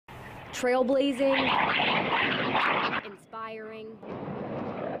Trailblazing, inspiring.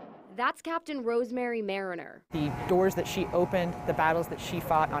 That's Captain Rosemary Mariner. The doors that she opened, the battles that she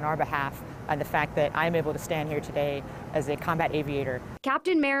fought on our behalf, and the fact that I'm able to stand here today as a combat aviator.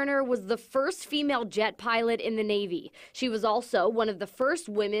 Captain Mariner was the first female jet pilot in the Navy. She was also one of the first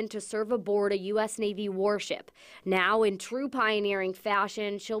women to serve aboard a U.S. Navy warship. Now, in true pioneering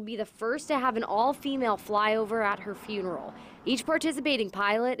fashion, she'll be the first to have an all-female flyover at her funeral. Each participating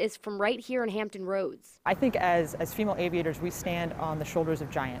pilot is from right here in Hampton Roads. I think as female aviators, we stand on the shoulders of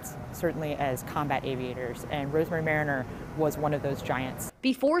giants, certainly as combat aviators, and Rosemary Mariner was one of those giants.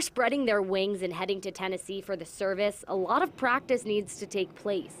 Before spreading their wings and heading to Tennessee for the service, a lot of practice needs to take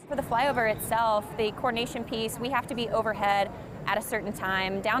place. For the flyover itself, the coordination piece, we have to be overhead at a certain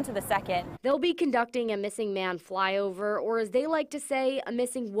time, down to the second. They'll be conducting a missing man flyover, or as they like to say, a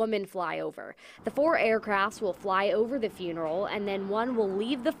missing woman flyover. The 4 aircrafts will fly over the funeral, and then one will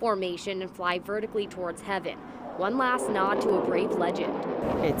leave the formation and fly vertically towards heaven. One last nod to a brave legend.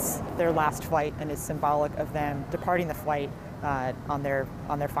 It's their last flight and is symbolic of them departing the flight on their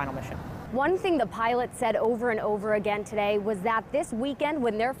final mission. One thing the pilots said over and over again today was that this weekend,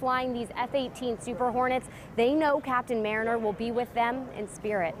 when they're flying these F-18 Super Hornets, they know Captain Mariner will be with them in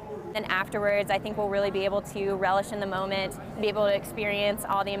spirit. And afterwards, I think we'll really be able to relish in the moment, be able to experience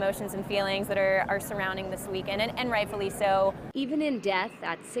all the emotions and feelings that are surrounding this weekend, and rightfully so. Even in death,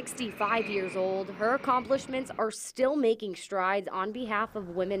 at 65 years old, her accomplishments are still making strides on behalf of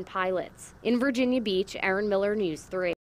women pilots. In Virginia Beach, Erin Miller, News 3.